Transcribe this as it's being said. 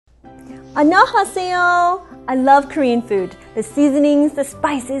Annyeonghaseyo! I love Korean food. The seasonings, the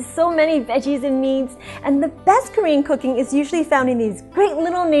spices, so many veggies and meats. And the best Korean cooking is usually found in these great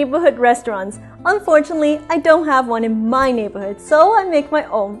little neighborhood restaurants. Unfortunately, I don't have one in my neighborhood, so I make my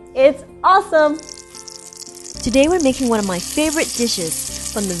own. It's awesome! Today we're making one of my favorite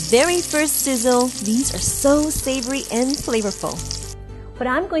dishes. From the very first sizzle, these are so savory and flavorful. But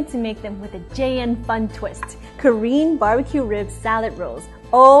I'm going to make them with a JN fun twist. Korean barbecue rib salad rolls.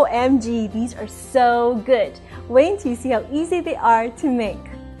 OMG, these are so good. Wait until you see how easy they are to make.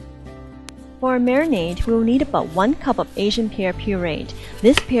 For our marinade, we will need about 1 cup of Asian pear puree.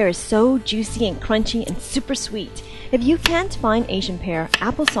 This pear is so juicy and crunchy and super sweet. If you can't find Asian pear,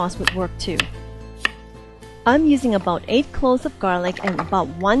 applesauce would work too. I'm using about 8 cloves of garlic and about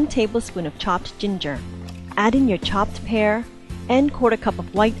 1 tablespoon of chopped ginger. Add in your chopped pear and 1/4 cup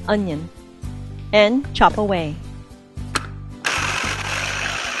of white onion and chop away.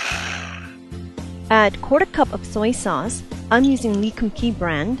 Add 1/4 cup of soy sauce. I'm using Kum Kee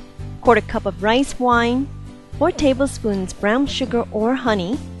Brand. 1/4 cup of rice wine, 4 tablespoons brown sugar or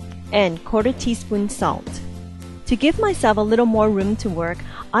honey, and 1/4 teaspoon salt. To give myself a little more room to work,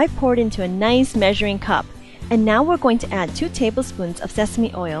 I poured into a nice measuring cup. And now we're going to add 2 tablespoons of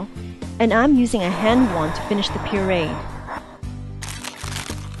sesame oil, and I'm using a hand wand to finish the puree.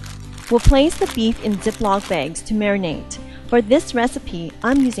 We'll place the beef in Ziploc bags to marinate. For this recipe,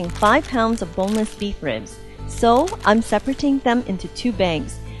 I'm using 5 pounds of boneless beef ribs, so I'm separating them into 2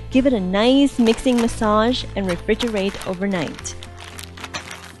 bags. Give it a nice mixing massage and refrigerate overnight.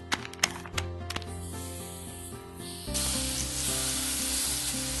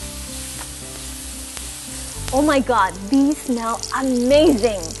 Oh my god, these smell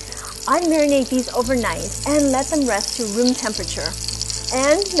amazing! I marinate these overnight and let them rest to room temperature.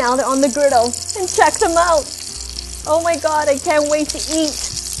 And now they're on the griddle, and check them out! Oh my god, I can't wait to eat!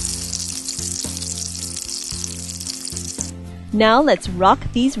 Now let's rock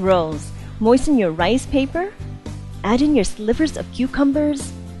these rolls. Moisten your rice paper, add in your slivers of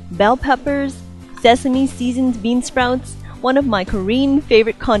cucumbers, bell peppers, sesame seasoned beansprouts, one of my Korean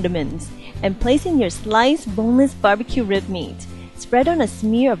favorite condiments, and place in your sliced boneless barbecue rib meat. Spread on a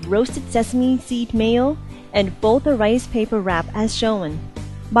smear of roasted sesame seed mayo and fold the rice paper wrap as shown.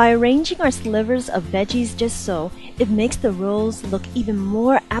 By arranging our slivers of veggies just so, it makes the rolls look even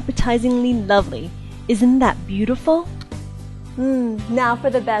more appetizingly lovely. Isn't that beautiful? Now for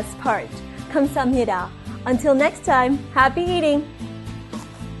the best part. 감사합니다. Until next time, happy eating!